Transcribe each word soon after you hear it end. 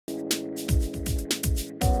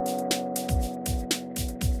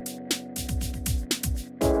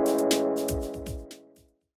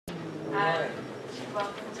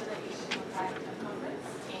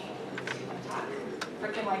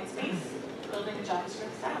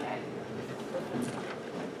JavaScript style guide.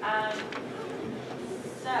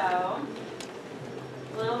 So,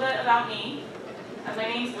 a little bit about me. My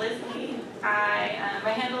name's Liz Lee.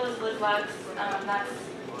 My handle is LizLux. That's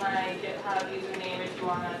my GitHub username if you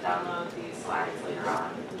want to download these slides later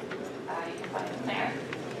on. You can find them there.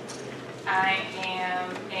 I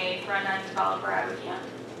am a front-end developer at Wikia.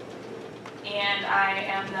 And I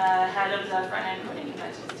am the head of the front-end coding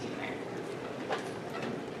conventions team there.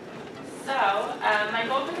 So, my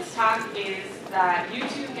goal for this talk is that you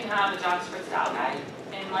too can have a JavaScript style guide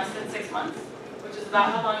in less than 6 months, which is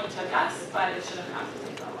about how long it took us, but it shouldn't have to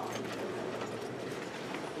take that long.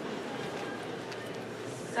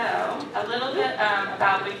 So, a little bit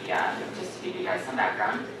about Wikia, just to give you guys some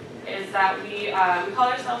background, is that we call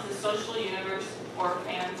ourselves a social universe for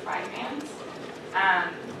fans by fans.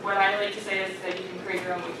 What I like to say is that you can create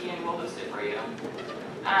your own wiki and we'll host it for you.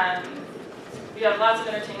 We have lots of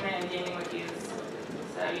entertainment and gaming wikis,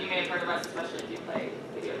 so you may have heard of us, especially if you play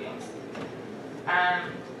video games.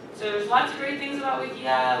 So there's lots of great things about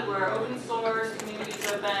Wikia. We're open source, community's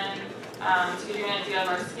open. To give you an idea of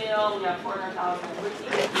our scale, we have 400,000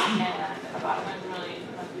 wikis and about 100 million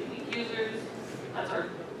monthly unique users. That's our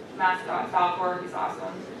mascot, Falcor. He's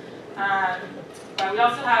awesome. But we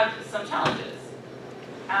also have some challenges.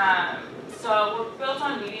 So we're built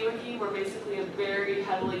on MediaWiki. We're basically a very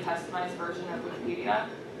heavily customized version of Wikipedia.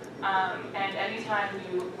 And anytime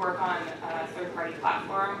you work on a third-party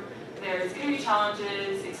platform, there's going to be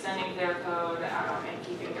challenges extending their code and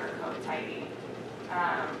keeping your code tidy.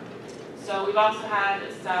 So we've also had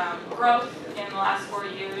some growth in the last 4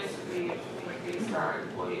 years. We've increased our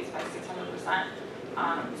employees by 600%.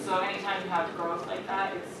 So anytime you have growth like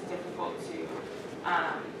that, it's difficult to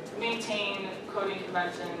maintain coding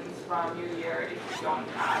conventions from year to year if you don't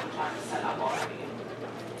have one set up already.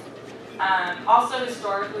 Also,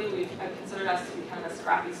 historically, I considered us to be kind of a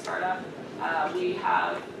scrappy startup. We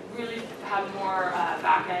have really had more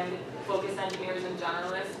back-end focused engineers and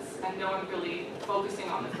generalists, and no one really focusing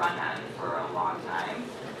on the front end for a long time.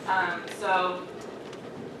 So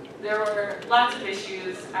there were lots of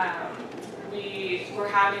issues. We were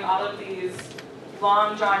having all of these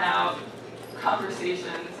long, drawn-out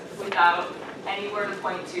conversations without anywhere to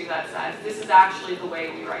point to that says, this is actually the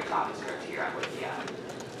way we write JavaScript here at Wikia.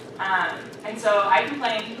 And so I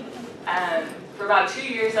complained. For about 2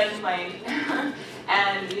 years I complained.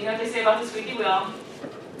 And you know what they say about the squeaky wheel?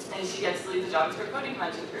 And she gets to lead the JavaScript coding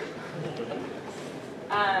convention group.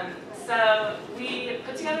 So we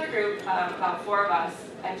put together a group of about 4 of us,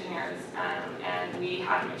 engineers, and we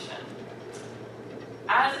had a mission.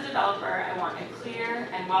 As a developer, I want a clear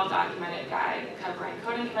and well-documented guide covering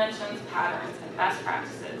coding conventions, patterns, and best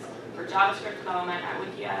practices for JavaScript development at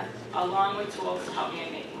Wikia, along with tools to help me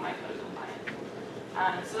in making my code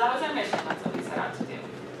compliant. So that was our mission. That's what we set out to do.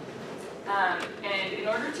 And in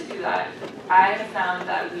order to do that, I have found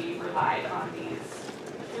that we relied on these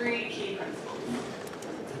 3 key principles.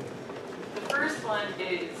 The first one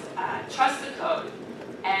is trust the code.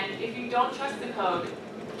 And if you don't trust the code,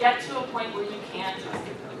 get to a point where you can trust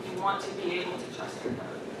your code. You want to be able to trust your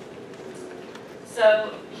code.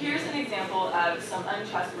 So here's an example of some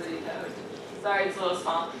untrustworthy code. Sorry, it's a little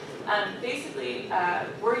small. Basically,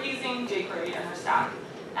 we're using jQuery in our stack.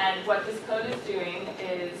 And what this code is doing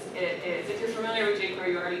is, if you're familiar with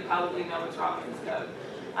jQuery, you already probably know what's wrong with this code.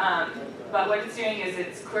 But what it's doing is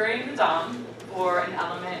it's querying the DOM for an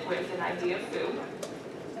element with an ID of foo,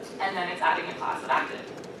 and then it's adding a class of active.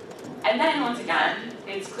 And then, once again,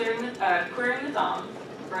 it's querying the DOM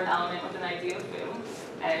for an element with an ID of foo,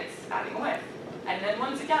 and it's adding a with. And then,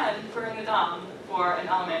 once again, querying the DOM for an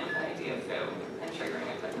element with an ID of foo, and triggering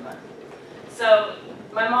a click event. So,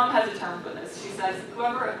 my mom has a term for this. She says,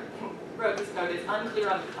 whoever wrote this code is unclear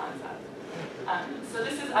on the concept. So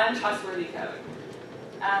this is untrustworthy code.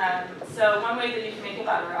 So one way that you can make it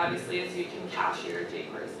better, obviously, is you can cache your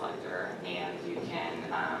jQuery selector, and you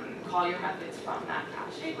can call your methods from that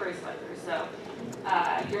cached jQuery selector. So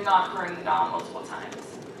you're not querying the DOM multiple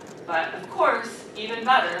times. But of course, even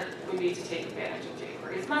better would be to take advantage of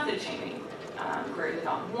jQuery's method chaining. Query the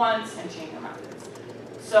DOM once and chain your methods.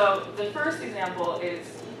 So the first example is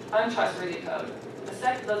untrustworthy code.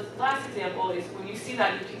 The last example is when you see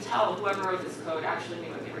that, you can tell whoever wrote this code actually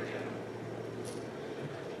knew what they were doing.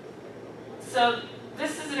 So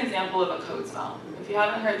this is an example of a code smell. If you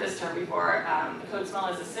haven't heard this term before, a code smell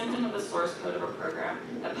is a symptom of the source code of a program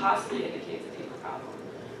that possibly indicates a paper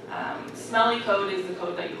problem. Smelly code is the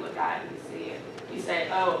code that you look at and you say,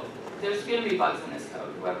 oh, there's going to be bugs in this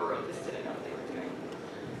code. Whoever wrote this didn't know what they were doing.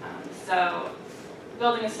 So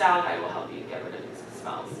building a style guide will help you get rid of these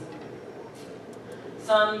smells.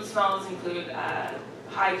 Some smells include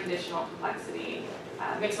high conditional complexity,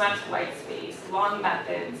 mixed match white space, long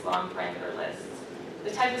methods, long parameter lists,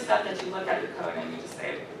 the type of stuff that you look at your code and you just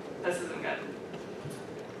say, this isn't good.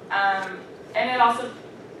 And it also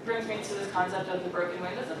brings me to this concept of the broken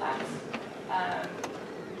windows effect.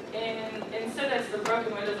 In civics, the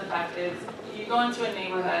broken windows effect is you go into a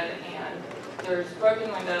neighborhood and there's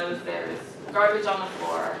broken windows, there's garbage on the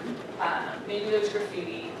floor, maybe there's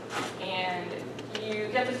graffiti, and you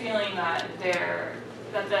get the feeling that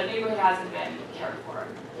the neighborhood hasn't been cared for.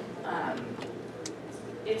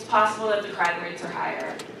 It's possible that the crime rates are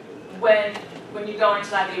higher. When you go into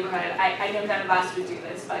that neighborhood, I know none of us would do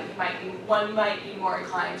this, but one might be more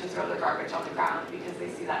inclined to throw their garbage on the ground because they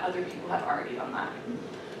see that other people have already done that.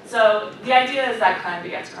 So the idea is that crime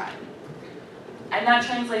begets crime. And that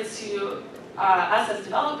translates to us as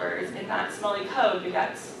developers in that smelly code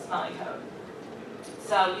begets smelly code.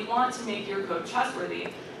 So you want to make your code trustworthy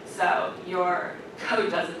so your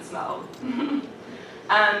code doesn't smell.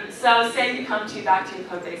 So say you come back to your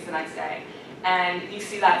code base the next day and you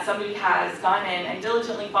see that somebody has gone in and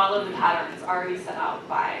diligently followed the patterns already set out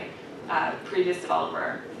by a previous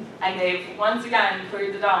developer. And they've once again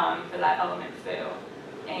queried the DOM for that element foo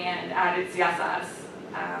and added CSS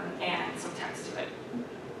and some text to it.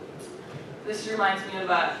 This reminds me of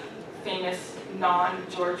a famous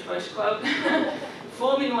non-George Bush quote.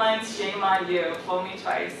 Fool me once, shame on you. Fool me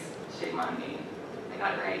twice, shame on me. I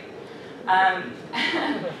got it right.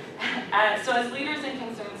 So as leaders and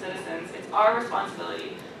concerned citizens, it's our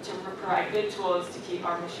responsibility to provide good tools to keep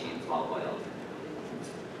our machines well-oiled.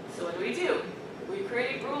 So what do? We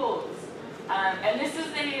create rules. And this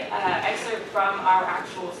is an excerpt from our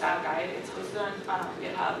actual style guide. It's hosted on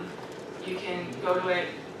GitHub. You can go to it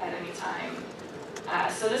at any time.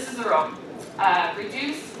 So this is the rule.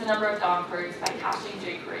 Reduce the number of DOM queries by caching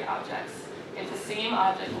jQuery objects if the same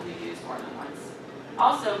object will be used more than once.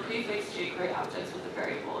 Also, prefix jQuery objects with a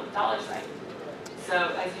variable of $. So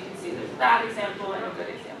as you can see, there's a bad example and a good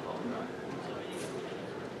example.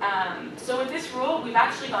 So with this rule, we've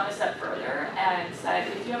actually gone a step further and said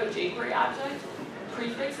if you have a jQuery object,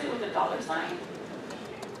 prefix it with a $.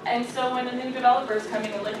 And so when the new developer is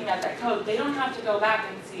coming and looking at that code, they don't have to go back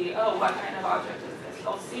and see, oh, what kind of object is this?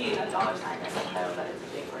 They'll see that $, and they'll know that it's a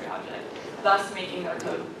jQuery object, thus making their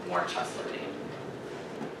code more trustworthy.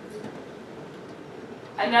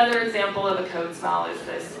 Another example of a code smell is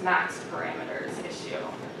this max parameters issue.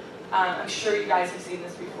 I'm sure you guys have seen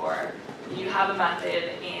this before. You have a method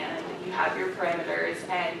and you have your parameters,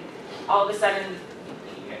 and all of a sudden,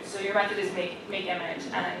 so your method is make image,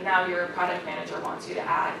 and now your product manager wants you to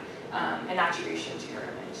add an attribution to your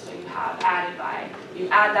image. So you have added by, you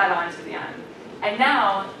add that on to the end. And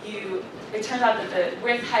now it turns out that the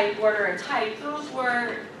width, height, border, and type, those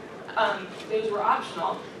were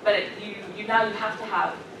optional, but now you have to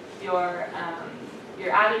have your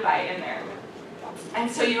added by in there. And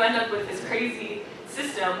so you end up with this crazy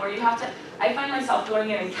system where you have to, I find myself going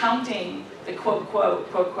in and counting the quote, quote,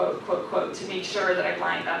 quote, quote, quote, quote to make sure that I've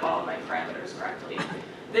lined up all of my parameters correctly.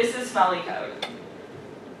 This is smelly code.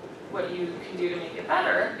 What you can do to make it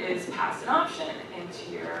better is pass an option into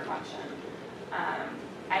your function.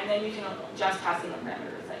 And then you can just pass in the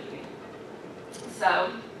parameters that you need. So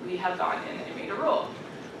we have gone in and made a rule.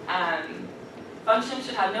 Functions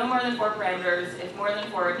should have no more than 4 parameters. If more than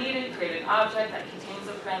 4 are needed, create an object that contains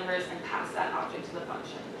the parameters and pass that object to the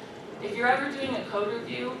function. If you're ever doing a code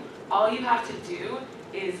review, all you have to do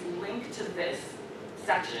is link to this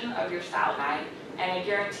section of your style guide, and I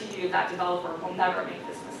guarantee you that developer will never make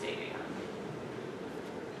this mistake again.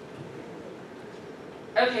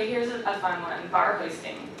 Okay, here's a fun one, var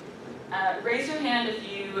hoisting. Raise your hand if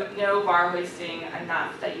you know var hoisting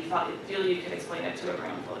enough that you feel you could explain it to a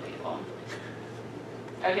room full of people.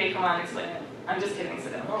 Okay, come on, explain it. I'm just kidding,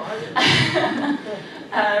 sit down.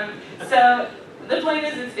 So the point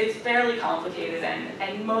is it's fairly complicated,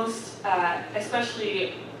 and most,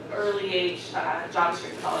 especially early age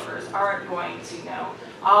JavaScript developers, aren't going to know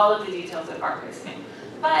all of the details of var hoisting.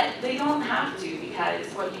 But they don't have to, because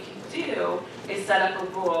what you can do is set up a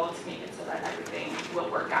rule to make it so that everything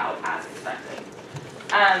will work out as expected.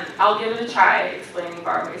 I'll give it a try explaining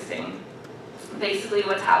var hoisting. Basically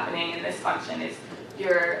what's happening in this function is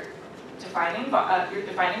you're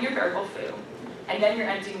defining your variable foo, and then you're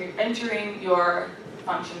entering your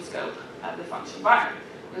function scope of the function var.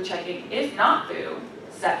 You're checking if not foo,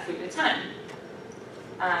 set foo to 10,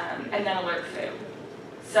 and then alert foo.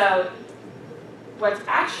 So what's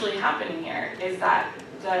actually happening here is that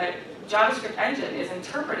the JavaScript engine is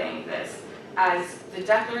interpreting this as the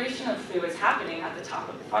declaration of foo is happening at the top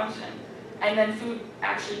of the function, and then foo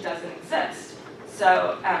actually doesn't exist.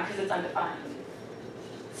 So, because it's undefined.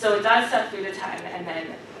 So it does set through to 10, and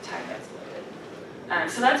then 10 gets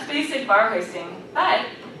loaded. So that's basic var hoisting. But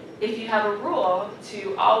if you have a rule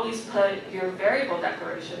to always put your variable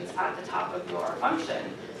declarations at the top of your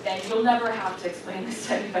function, then you'll never have to explain this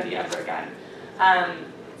to anybody ever again.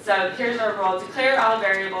 So here's our rule: declare all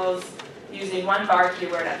variables using one var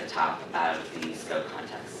keyword at the top of the scope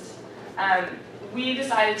context. We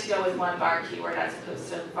decided to go with one var keyword as opposed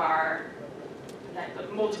to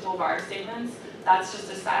multiple var statements. That's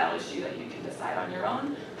just a style issue that you can decide on your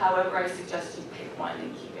own. However, I suggest you pick one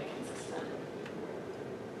and keep it consistent.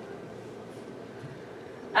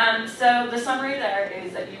 So the summary there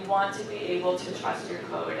is that you want to be able to trust your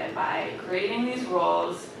code, and by creating these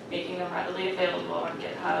rules, making them readily available on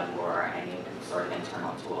GitHub or any sort of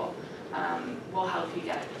internal tool, will help you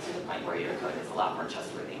get to the point where your code is a lot more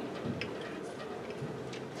trustworthy.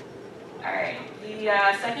 All right, the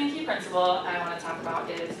second key principle I want to talk about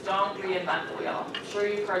is don't reinvent the wheel. I'm sure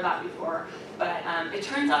you've heard that before, but it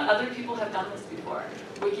turns out other people have done this before.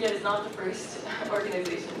 Wikia is not the first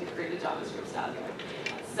organization to create a JavaScript style guide.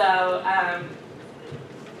 So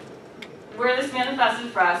where this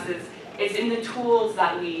manifested for us is in the tools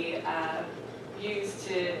that we use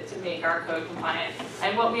to make our code compliant.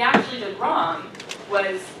 And what we actually did wrong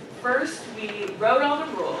was first we wrote all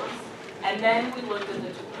the rules, and then we looked at the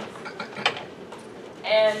tools.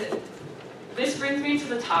 And this brings me to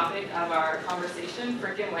the topic of our conversation,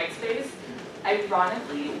 Freakin Whitespace.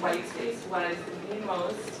 Ironically, Whitespace was the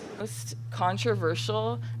most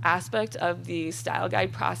controversial aspect of the style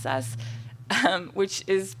guide process, which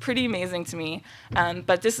is pretty amazing to me.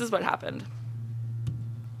 But this is what happened.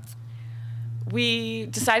 We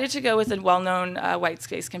decided to go with a well-known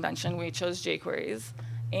Whitespace convention. We chose jQueries.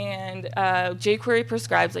 And jQuery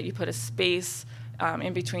prescribes that you put a space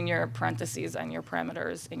in between your parentheses and your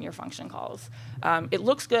parameters in your function calls. It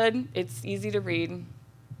looks good. It's easy to read.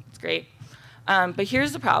 It's great. But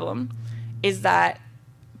here's the problem, is that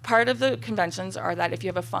part of the conventions are that if you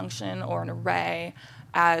have a function or an array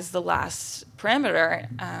as the last parameter,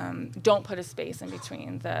 don't put a space in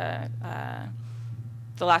between the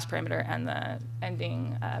last parameter and the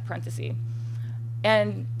ending parenthesis.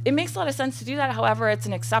 And it makes a lot of sense to do that. However, it's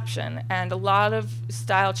an exception. And a lot of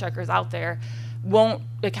style checkers out there won't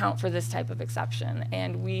account for this type of exception.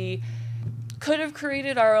 And we could have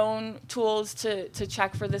created our own tools to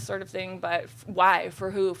check for this sort of thing, but why?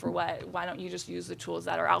 For who? For what? Why don't you just use the tools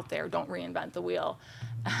that are out there? Don't reinvent the wheel.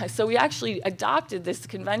 So we actually adopted this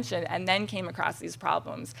convention and then came across these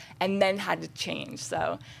problems and then had to change.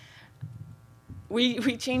 So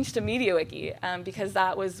we changed to MediaWiki because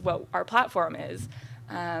that was what our platform is.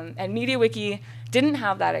 And MediaWiki didn't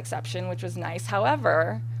have that exception, which was nice.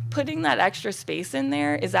 However, putting that extra space in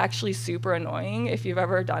there is actually super annoying if you've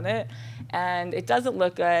ever done it, and it doesn't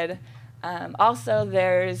look good. Also,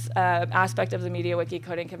 there's an aspect of the MediaWiki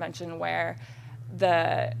coding convention where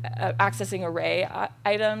the accessing array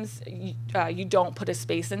items, you don't put a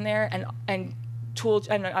space in there, and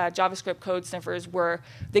JavaScript code sniffers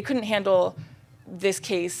they couldn't handle this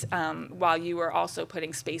case while you were also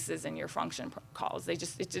putting spaces in your function calls.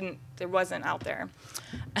 There wasn't out there.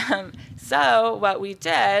 So what we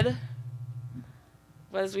did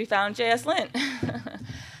was we found JSLint.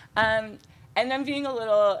 And I'm being a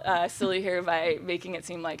little silly here by making it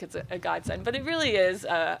seem like it's a godsend, but it really is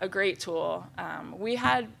a great tool. We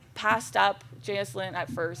had passed up JSLint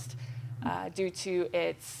at first due to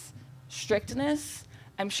its strictness.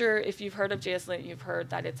 I'm sure if you've heard of JSLint, you've heard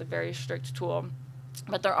that it's a very strict tool,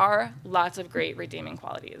 but there are lots of great redeeming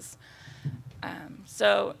qualities.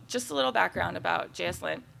 So just a little background about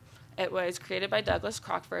JSLint. It was created by Douglas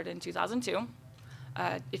Crockford in 2002.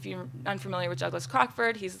 If you're unfamiliar with Douglas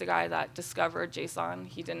Crockford, he's the guy that discovered JSON.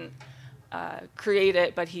 He didn't create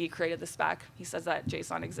it, but he created the spec. He says that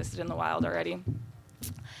JSON existed in the wild already.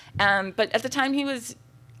 But at the time he was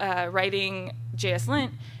writing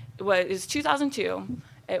JSLint, it was 2002.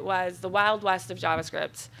 It was the Wild West of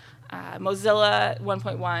JavaScript. Mozilla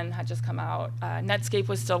 1.1 had just come out. Netscape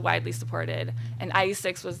was still widely supported, and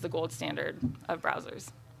IE6 was the gold standard of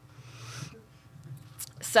browsers.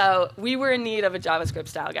 So we were in need of a JavaScript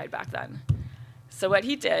style guide back then. So what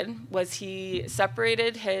he did was he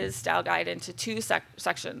separated his style guide into two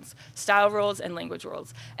sections, style rules and language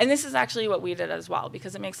rules. And this is actually what we did as well,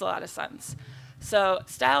 because it makes a lot of sense. So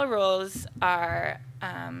style rules are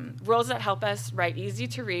rules that help us write easy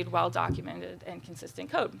to read, well-documented, and consistent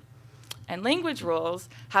code. And language rules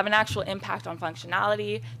have an actual impact on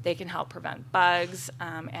functionality. They can help prevent bugs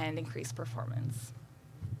and increase performance.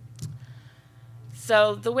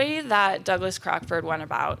 So the way that Douglas Crockford went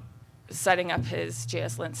about setting up his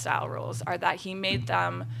JSLint style rules are that he made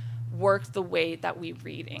them work the way that we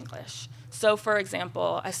read English. So for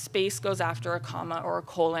example, a space goes after a comma or a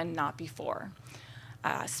colon, not before.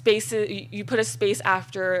 You put a space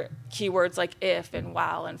after keywords like if and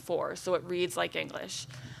while and for, so it reads like English.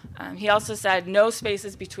 He also said no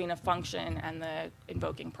spaces between a function and the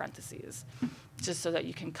invoking parentheses, just so that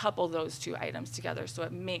you can couple those two items together so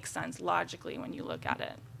it makes sense logically when you look at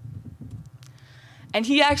it. And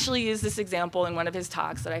he actually used this example in one of his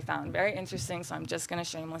talks that I found very interesting, so I'm just going to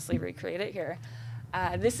shamelessly recreate it here.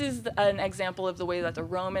 This is an example of the way that the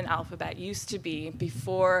Roman alphabet used to be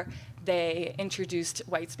before they introduced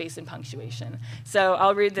whitespace and punctuation. So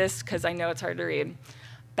I'll read this because I know it's hard to read.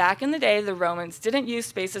 Back in the day, the Romans didn't use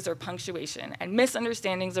spaces or punctuation, and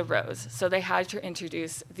misunderstandings arose, so they had to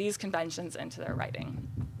introduce these conventions into their writing.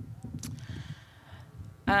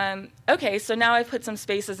 OK, so now I've put some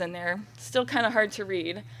spaces in there. Still kind of hard to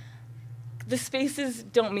read. The spaces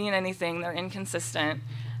don't mean anything. They're inconsistent.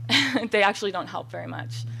 They actually don't help very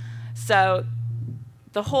much. So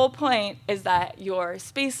the whole point is that your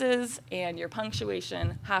spaces and your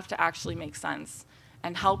punctuation have to actually make sense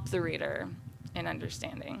and help the reader in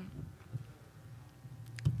understanding.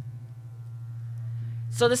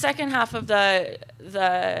 So the second half of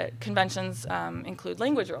the conventions include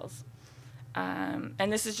language rules.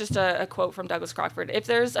 And this is just a quote from Douglas Crockford. If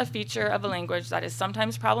there's a feature of a language that is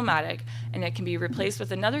sometimes problematic and it can be replaced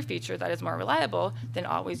with another feature that is more reliable, then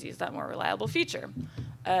always use that more reliable feature.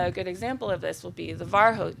 A good example of this will be the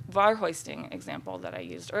var hoisting example that I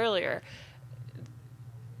used earlier.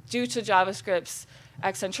 Due to JavaScript's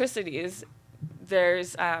eccentricities,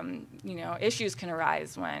 there's issues can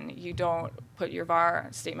arise when you don't put your var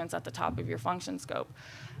statements at the top of your function scope.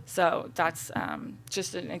 So that's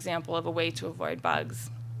just an example of a way to avoid bugs.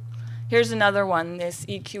 Here's another one, this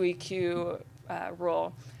EQEQ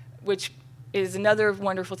rule, which is another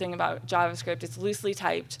wonderful thing about JavaScript. It's loosely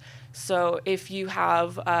typed. So if you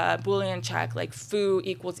have a Boolean check like foo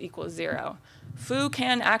equals 0, foo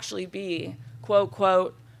can actually be quote,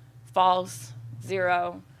 quote, false,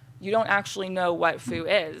 0. You don't actually know what foo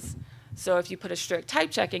is. So if you put a strict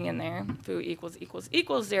type checking in there, foo equals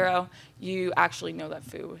 0, you actually know that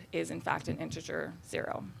foo is, in fact, an integer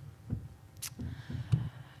 0.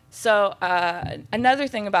 So another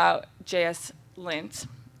thing about JSLint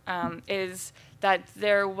is that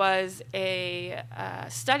there was a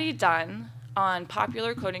study done on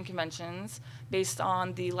popular coding conventions based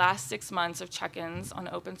on the last 6 months of check-ins on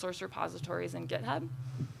open source repositories in GitHub.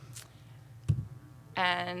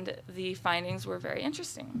 And the findings were very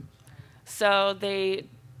interesting. So they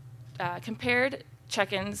compared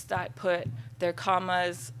check-ins that put their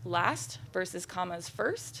commas last versus commas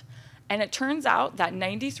first. And it turns out that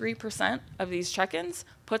 93% of these check-ins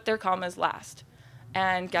put their commas last.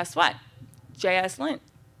 And guess what? JSLint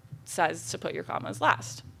says to put your commas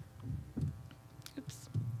last. Oops.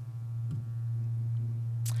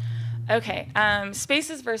 OK,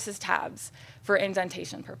 spaces versus tabs for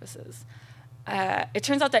indentation purposes. It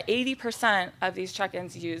turns out that 80% of these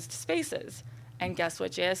check-ins used spaces. And guess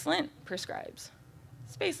what JSLint prescribes?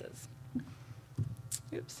 Spaces.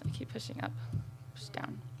 Oops, I keep pushing up, push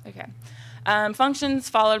down. OK. Functions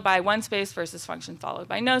followed by one space versus function followed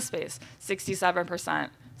by no space. 67%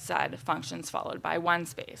 said functions followed by one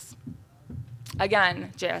space.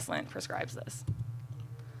 Again, JSLint prescribes this.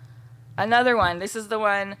 Another one, this is the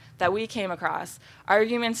one that we came across.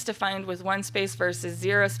 Arguments defined with one space versus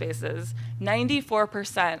 0 spaces.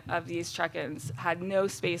 94% of these check-ins had no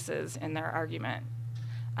spaces in their argument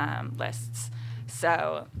lists.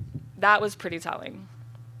 So that was pretty telling.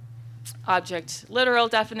 Object literal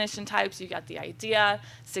definition types, you get the idea.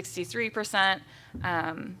 63%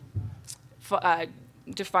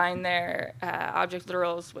 define their object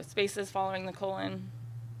literals with spaces following the colon.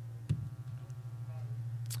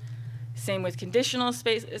 Same with conditional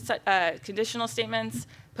statements,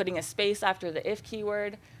 putting a space after the if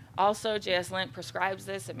keyword. Also, JSLint prescribes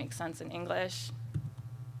this. It makes sense in English.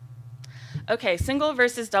 OK, single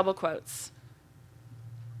versus double quotes.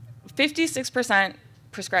 56%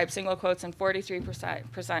 prescribe single quotes and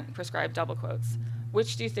 43% prescribe double quotes.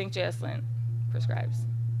 Which do you think JSLint prescribes?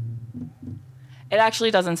 It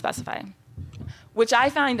actually doesn't specify, which I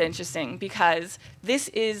find interesting because this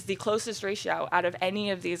is the closest ratio out of any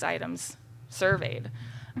of these items surveyed.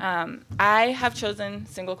 I have chosen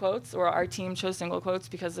single quotes, or our team chose single quotes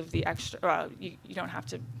because of the extra, you don't have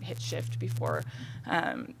to hit shift before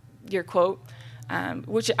your quote,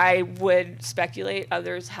 which I would speculate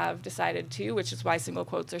others have decided to, which is why single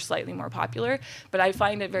quotes are slightly more popular. But I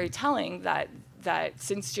find it very telling that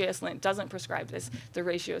since JSLint doesn't prescribe this, the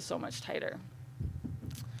ratio is so much tighter.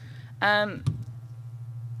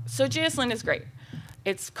 So JSLint is great.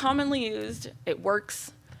 It's commonly used. It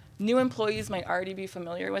works. New employees might already be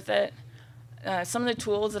familiar with it. Some of the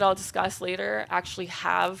tools that I'll discuss later actually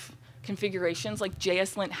have configurations like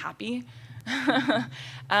JSLint happy.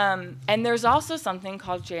 And there's also something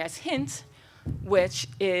called JS Hint, which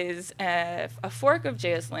is a fork of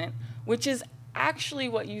JSLint, which is actually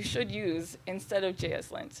what you should use instead of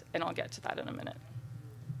JSLint. And I'll get to that in a minute.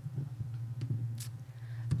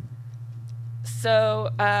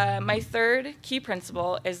 So my third key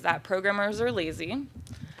principle is that programmers are lazy.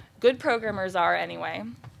 Good programmers are anyway.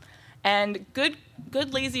 And good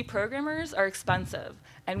lazy programmers are expensive.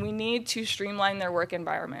 And we need to streamline their work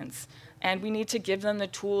environments. And we need to give them the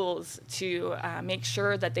tools to make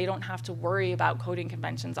sure that they don't have to worry about coding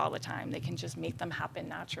conventions all the time. They can just make them happen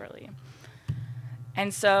naturally.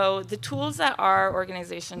 And so the tools that our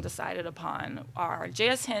organization decided upon are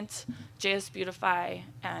JS Hint, JS Beautify,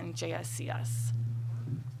 and JS CS.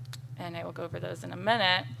 And I will go over those in a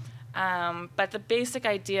minute. But the basic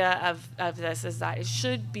idea of this is that it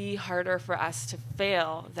should be harder for us to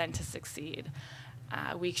fail than to succeed.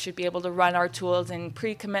 We should be able to run our tools in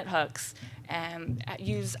pre-commit hooks and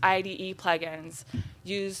use IDE plugins,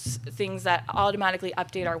 use things that automatically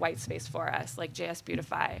update our whitespace for us, like JS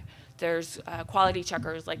Beautify. There's quality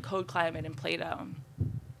checkers like Code Climate and Plato.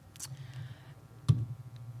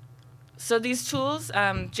 So these tools,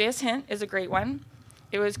 JS Hint is a great one.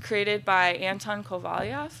 It was created by Anton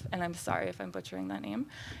Kovalyev, and I'm sorry if I'm butchering that name,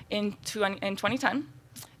 in 2010.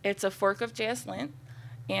 It's a fork of JSLint,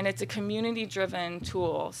 and it's a community-driven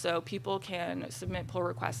tool, so people can submit pull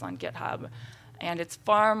requests on GitHub, and it's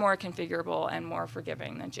far more configurable and more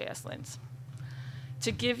forgiving than JSLint.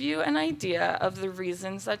 To give you an idea of the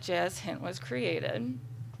reasons that JS Hint was created,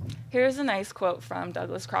 here's a nice quote from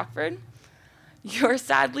Douglas Crockford. "Your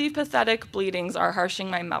sadly pathetic bleedings are harshing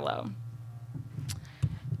my mellow."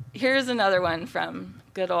 Here's another one from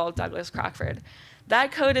good old Douglas Crockford.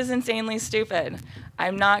 "That code is insanely stupid.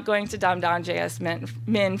 I'm not going to dumb down JS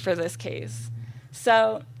min for this case."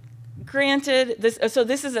 So granted, this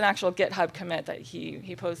is an actual GitHub commit that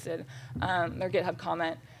he posted, or GitHub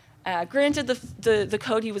comment. Granted, the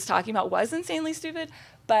code he was talking about was insanely stupid,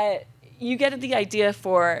 but you get the idea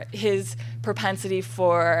for his propensity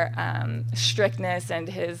for strictness and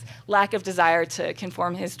his lack of desire to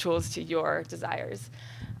conform his tools to your desires.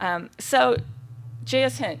 So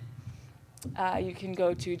JS Hint. You can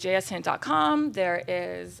go to jshint.com. There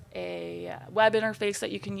is a web interface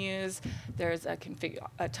that you can use. There's a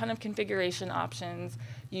ton of configuration options.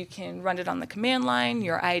 You can run it on the command line.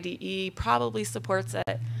 Your IDE probably supports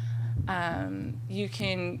it.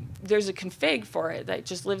 There's a config for it that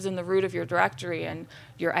just lives in the root of your directory, and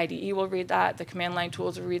your IDE will read that. The command line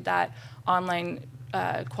tools will read that. Online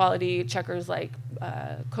quality checkers like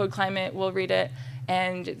Code Climate will read it.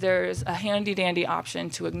 And there's a handy-dandy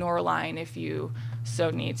option to ignore a line if you so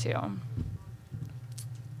need to.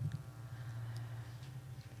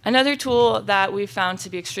 Another tool that we found to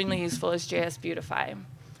be extremely useful is JS Beautify.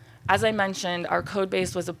 As I mentioned, our code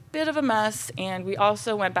base was a bit of a mess, and we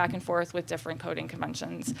also went back and forth with different coding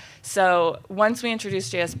conventions. So once we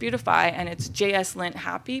introduced JS Beautify and its JSLint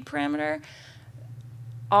happy parameter,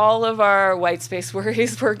 all of our whitespace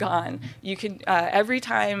worries were gone. You could, every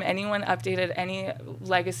time anyone updated any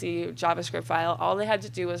legacy JavaScript file, all they had to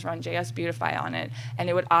do was run JS Beautify on it, and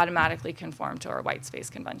it would automatically conform to our whitespace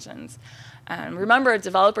conventions. Remember,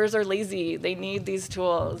 developers are lazy. They need these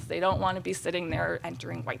tools. They don't want to be sitting there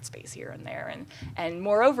entering whitespace here and there. And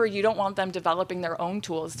moreover, you don't want them developing their own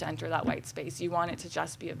tools to enter that whitespace. You want it to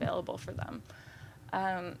just be available for them.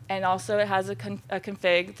 And also, it has a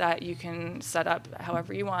config that you can set up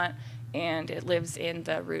however you want, and it lives in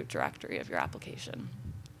the root directory of your application.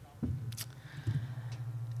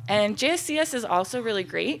 And JSCS is also really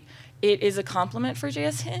great. It is a complement for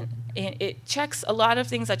JS Hint. It checks a lot of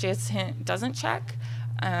things that JS Hint doesn't check.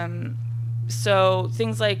 So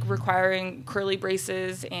things like requiring curly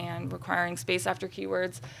braces and requiring space after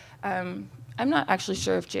keywords. I'm not actually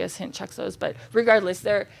sure if JS Hint checks those, but regardless,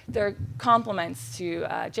 they're complements to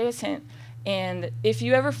JS Hint. And if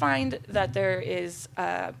you ever find that there is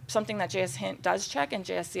something that JS Hint does check and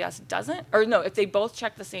JSCS doesn't, or no, if they both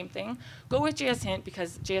check the same thing, go with JS Hint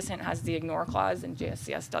because JS Hint has the ignore clause and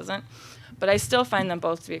JSCS doesn't. But I still find them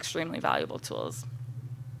both to be extremely valuable tools.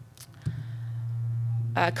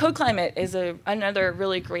 Code Climate is another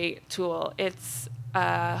really great tool. It's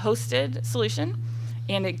a hosted solution,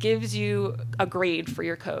 and it gives you a grade for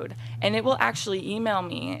your code. And it will actually email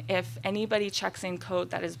me if anybody checks in code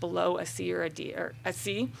that is below a C or a D or a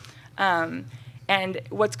C. And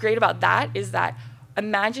what's great about that is that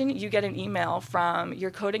imagine you get an email from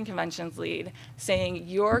your coding conventions lead saying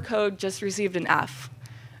your code just received an F.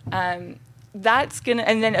 That's gonna,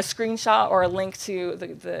 and then a screenshot or a link to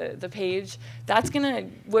the page, that's gonna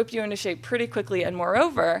whip you into shape pretty quickly, and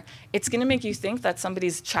moreover, it's gonna make you think that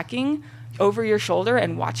somebody's checking over your shoulder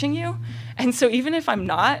and watching you. And so even if I'm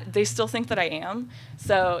not, they still think that I am.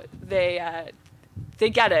 So they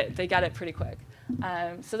get it pretty quick.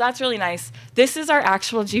 So that's really nice. This is our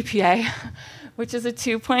actual GPA, which is a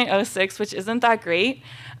 2.06, which isn't that great,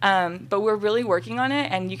 but we're really working on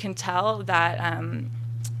it, and you can tell that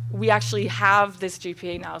we actually have this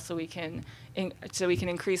GPA now, so we can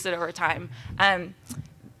increase it over time.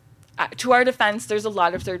 To our defense, there's a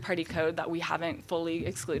lot of third-party code that we haven't fully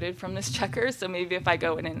excluded from this checker, so maybe if I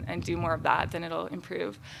go in and do more of that, then it'll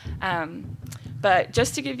improve. But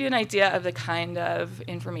just to give you an idea of the kind of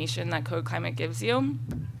information that Code Climate gives you,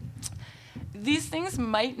 these things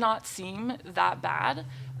might not seem that bad.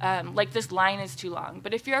 Like this line is too long.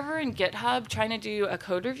 But if you're ever in GitHub trying to do a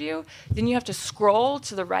code review, then you have to scroll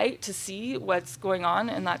to the right to see what's going on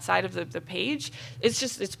in that side of the page.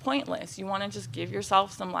 It's pointless. You want to just give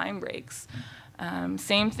yourself some line breaks.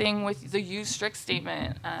 Same thing with the use strict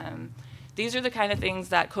statement. These are the kind of things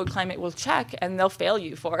that Code Climate will check and they'll fail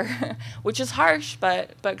you for, which is harsh,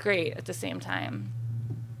 but great at the same time.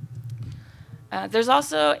 There's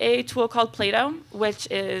also a tool called Plato, which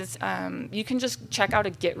is, you can just check out a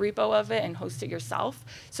Git repo of it and host it yourself.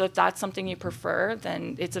 So if that's something you prefer,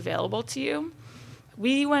 then it's available to you.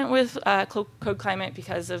 We went with Code Climate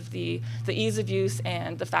because of the ease of use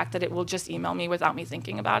and the fact that it will just email me without me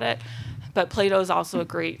thinking about it. But Plato is also a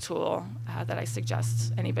great tool that I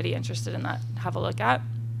suggest anybody interested in that have a look at.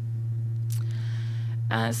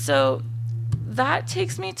 So that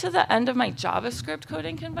takes me to the end of my JavaScript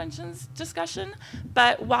coding conventions discussion.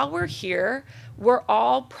 But while we're here, we're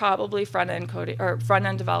all probably front-end coding or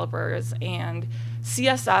front-end developers, and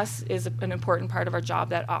CSS is an important part of our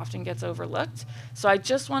job that often gets overlooked. So I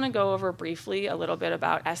just want to go over briefly a little bit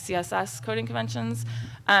about SCSS coding conventions.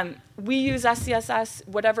 We use SCSS.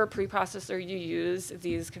 Whatever preprocessor you use,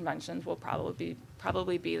 these conventions will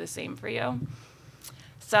probably be the same for you.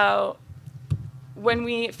 So when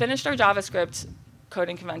we finished our JavaScript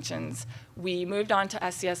coding conventions, we moved on to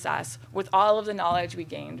SCSS with all of the knowledge we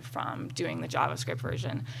gained from doing the JavaScript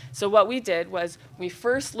version. So what we did was we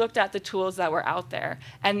first looked at the tools that were out there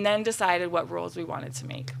and then decided what rules we wanted to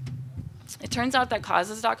make. It turns out that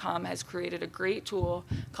causes.com has created a great tool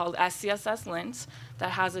called SCSS Lint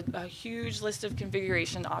that has a huge list of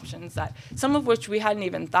configuration options, that some of which we hadn't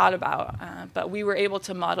even thought about, but we were able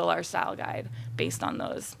to model our style guide based on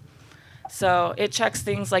those. So it checks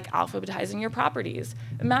things like alphabetizing your properties.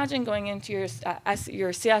 Imagine going into your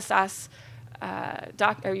CSS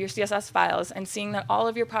or your CSS files and seeing that all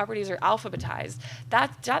of your properties are alphabetized.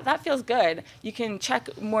 That feels good. You can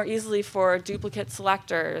check more easily for duplicate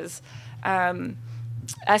selectors.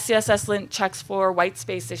 SCSS Lint checks for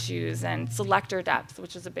whitespace issues and selector depth,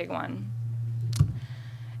 which is a big one.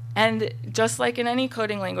 And just like in any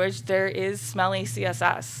coding language, there is smelly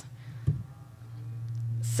CSS.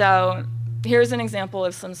 So here's an example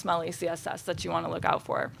of some smelly CSS that you want to look out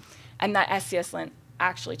for, and that SCSS Lint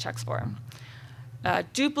actually checks for.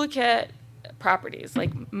 Duplicate properties,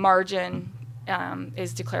 like margin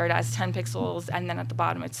is declared as 10 pixels, and then at the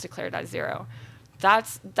bottom it's declared as 0.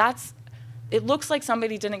 It looks like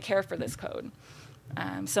somebody didn't care for this code.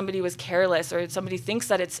 Somebody was careless, or somebody thinks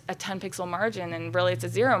that it's a 10 pixel margin, and really it's a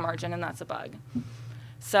 0 margin, and that's a bug.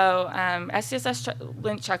 So SCSS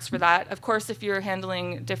Lint checks for that. Of course, if you're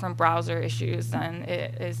handling different browser issues, then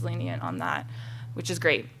it is lenient on that, which is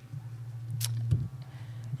great.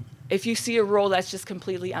 If you see a rule that's just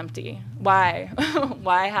completely empty, why?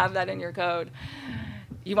 Why have that in your code?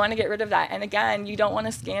 You want to get rid of that. And again, you don't want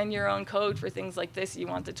to scan your own code for things like this. You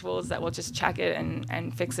want the tools that will just check it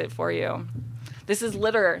and fix it for you. This is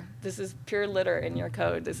litter. This is pure litter in your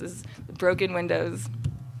code. This is broken windows.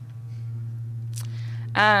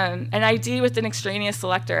 An ID with an extraneous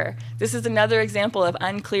selector. This is another example of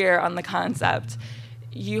unclear on the concept.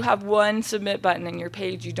 You have one submit button in your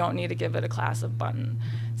page. You don't need to give it a class of button.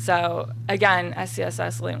 So again,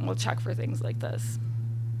 SCSS Lint will check for things like this.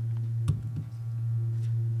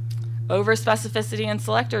 Over specificity and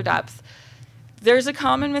selector depth. There's a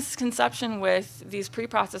common misconception with these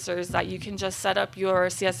preprocessors that you can just set up your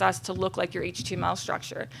CSS to look like your HTML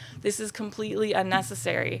structure. This is completely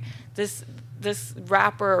unnecessary. This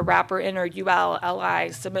wrapper inner UL,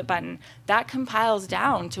 LI, submit button, that compiles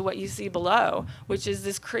down to what you see below, which is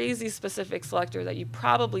this crazy specific selector that you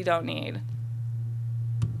probably don't need.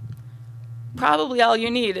 Probably all you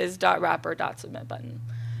need is .wrapper.submit button.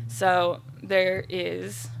 So there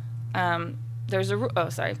is there's a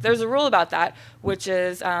rule about that, which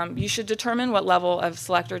is you should determine what level of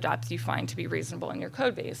selector depth you find to be reasonable in your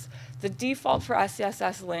code base. The default for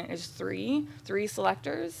SCSS lint is three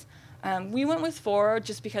selectors. We went with 4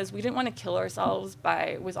 just because we didn't want to kill ourselves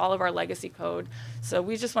with all of our legacy code. So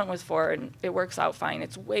we just went with 4, and it works out fine.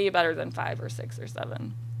 It's way better than 5 or 6 or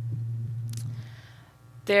 7.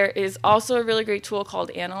 There is also a really great tool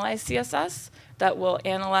called Analyze CSS that will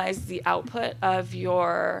analyze the output of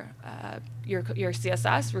your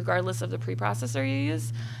CSS, regardless of the preprocessor you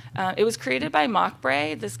use. It was created by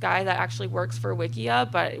Mockbray, this guy that actually works for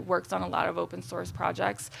Wikia, but works on a lot of open source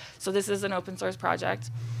projects. So this is an open source project.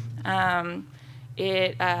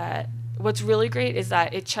 What's really great is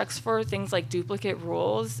that it checks for things like duplicate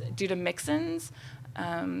rules due to mix-ins.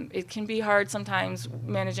 It can be hard sometimes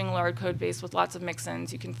managing a large code base with lots of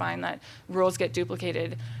mix-ins. You can find that rules get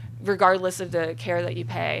duplicated regardless of the care that you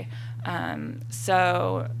pay.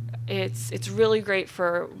 So it's really great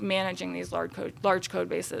for managing these large code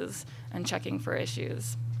bases and checking for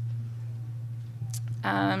issues.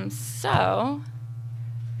 So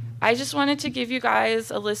I just wanted to give you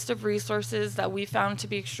guys a list of resources that we found to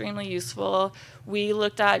be extremely useful. We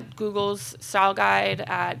looked at Google's style guide,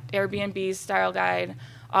 at Airbnb's style guide,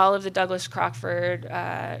 all of the Douglas Crockford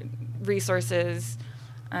resources.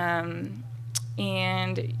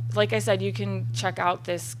 And like I said, you can check out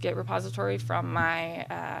this Git repository from my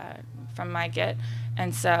Git,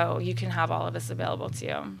 and so you can have all of this available to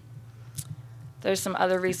you. There's some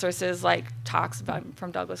other resources like talks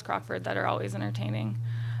from Douglas Crockford that are always entertaining.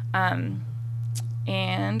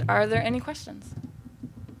 And are there any questions?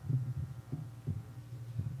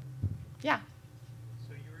 Yeah.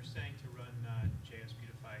 So you were saying to run JS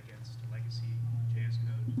Beautify against legacy JS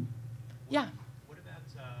code? Yeah. What about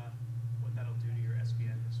what that'll do to your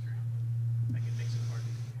SVN history? Like it makes it hard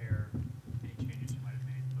to compare any changes you might have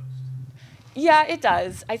made post. Yeah, it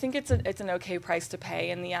does. I think it's an okay price to pay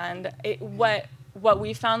in the end. What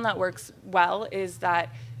we found that works well is that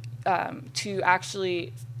to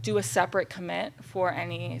actually do a separate commit for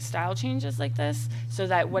any style changes like this, so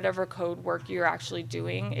that whatever code work you're actually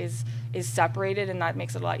doing is separated, and that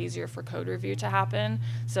makes it a lot easier for code review to happen.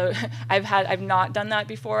 So I've not done that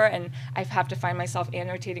before, and I have to find myself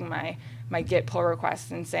annotating my Git pull request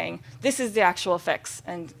and saying, this is the actual fix,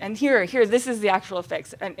 and here, this is the actual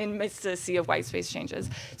fix, and amidst a sea of whitespace changes.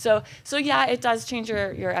 So yeah, it does change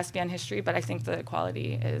your SVN history, but I think the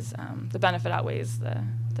quality is, the benefit outweighs the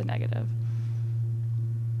negative.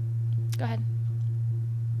 Go ahead.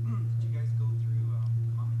 Did you guys go through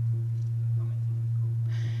commenting in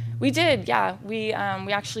code? We did, yeah. We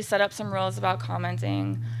actually set up some rules about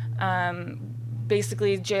commenting.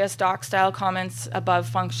 Basically, JS doc style comments above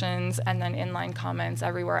functions, and then inline comments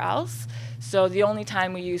everywhere else. So the only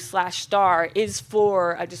time we use /* is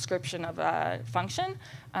for a description of a function.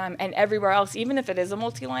 And everywhere else, even if it is a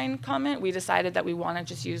multi-line comment, we decided that we want to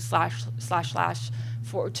just use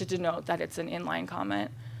 // to denote that it's an inline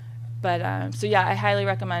comment. But so yeah, I highly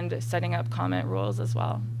recommend setting up comment rules as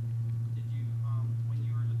well. Did you, when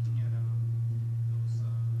you were looking at those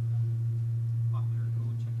popular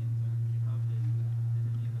code check-ins on GitHub, did any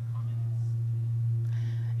of the comments,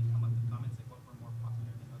 did you come up with comments like what were more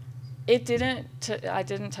popular than others? It didn't. I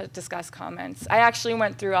didn't discuss comments. I actually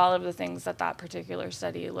went through all of the things that particular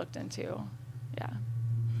study looked into. Yeah.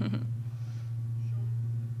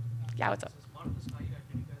 Yeah. What's up? As part of the slide deck,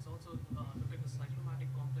 did you guys also look at the cyclomatic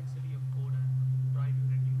complexity of code and try to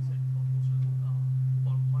reduce it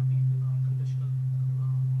for multi-conditional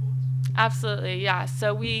codes? Absolutely, yeah.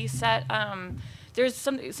 So we set, there's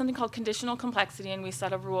something called conditional complexity, and we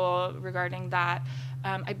set a rule regarding that.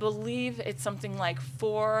 I believe it's something like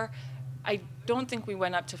 4, I don't think we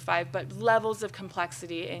went up to 5, but levels of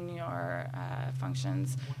complexity in your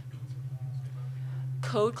functions.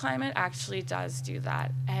 Code Climate actually does do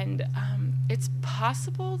that, and it's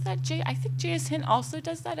possible that I think JS Hint also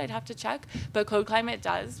does that. I'd have to check, but Code Climate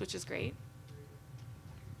does, which is great.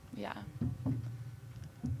 Yeah.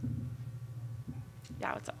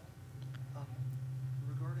 Yeah, what's up?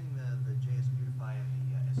 Regarding the JS Beautify and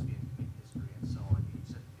the SVN commit history and so on, you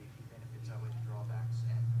said the benefits outweigh the drawbacks.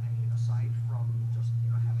 And I mean, aside from just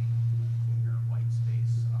having cleaner white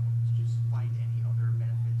space, did you find any other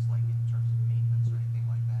benefits, like in terms of maintenance or anything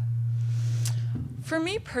like that? For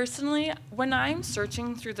me personally, when I'm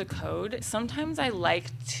searching through the code, sometimes I like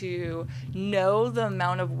to know the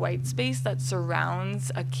amount of white space that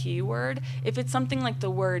surrounds a keyword. If it's something like the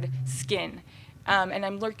word skin, and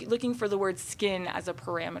I'm looking for the word skin as a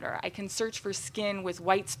parameter. I can search for skin with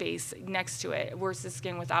white space next to it versus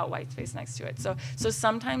skin without white space next to it. So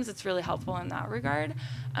sometimes it's really helpful in that regard,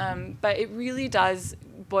 but it really does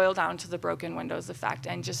boil down to the broken windows effect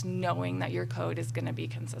and just knowing that your code is going to be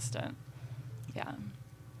consistent. Yeah.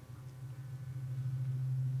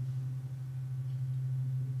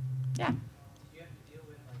 Yeah. Do you have to deal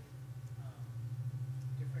with like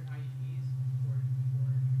different IDEs for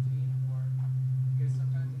your team, or because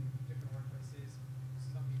sometimes in different workplaces,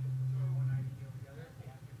 some people prefer one IDE over the other. They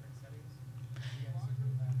have different settings. Do you guys do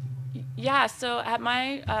that? Yeah, so at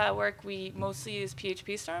my work, we mostly use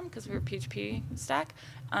PHP Storm because we're a PHP stack.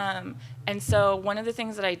 And so one of the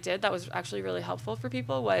things that I did that was actually really helpful for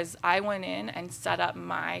people was I went in and set up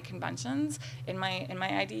my conventions in my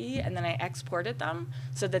IDE, and then I exported them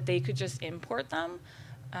so that they could just import them.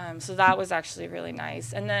 So that was actually really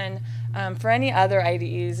nice. And then for any other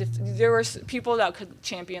IDEs, if there were people that could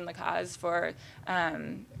champion the cause for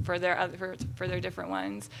their different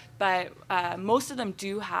ones, but most of them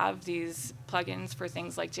do have these plugins for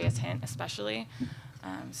things like JS Hint, especially.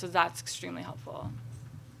 So that's extremely helpful.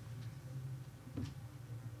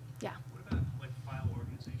 Yeah. What about like file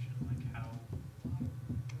organization, like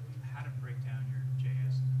how to break down your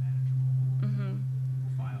JS into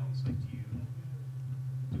manageable files? Like, do you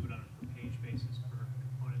do it on a per page basis, per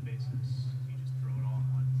component basis? Do you just throw it all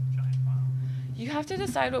in one giant file? You have to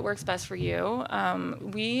decide what works best for you.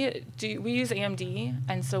 We use AMD,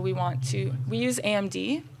 and so we use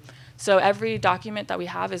AMD. So every document that we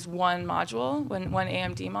have is one module, one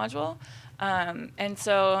AMD module. And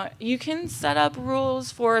so you can set up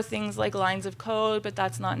rules for things like lines of code, but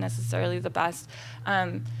that's not necessarily the best.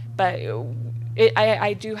 But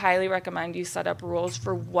I do highly recommend you set up rules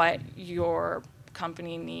for what your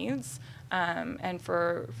company needs, and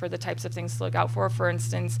for the types of things to look out for. For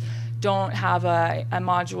instance, don't have a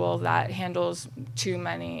module that handles too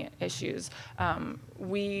many issues.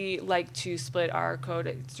 We like to split our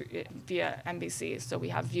code via MVC, so we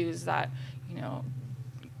have views that,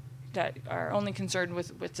 that are only concerned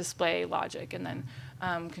with display logic, and then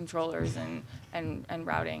controllers and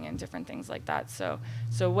routing and different things like that. So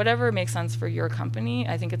whatever makes sense for your company,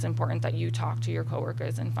 I think it's important that you talk to your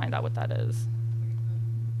coworkers and find out what that is.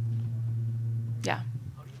 Yeah.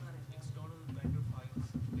 How do you manage external vendor files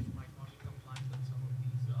which might not be compliant with some of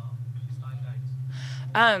these style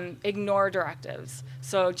guides? Ignore directives.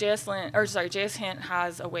 So JS Hint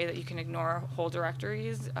has a way that you can ignore whole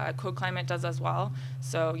directories. Code Climate does as well.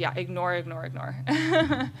 So yeah, ignore.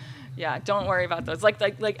 Yeah, don't worry about those. Like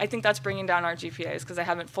I think that's bringing down our GPAs because I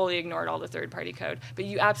haven't fully ignored all the third-party code. But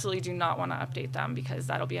you absolutely do not want to update them because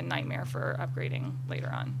that'll be a nightmare for upgrading later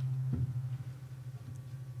on.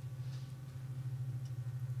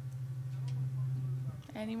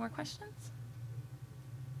 Any more questions?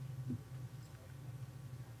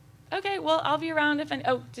 Okay, well, I'll be around if any.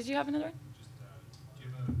 Oh, did you have another one? Do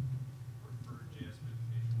you have a preferred JS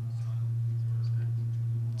mintation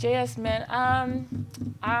style? JS Min.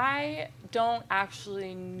 I don't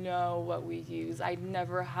actually know what we use. I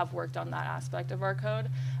never have worked on that aspect of our code,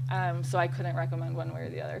 so I couldn't recommend one way or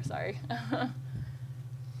the other. Sorry.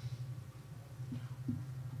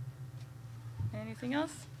 Anything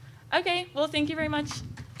else? Okay, well, thank you very much.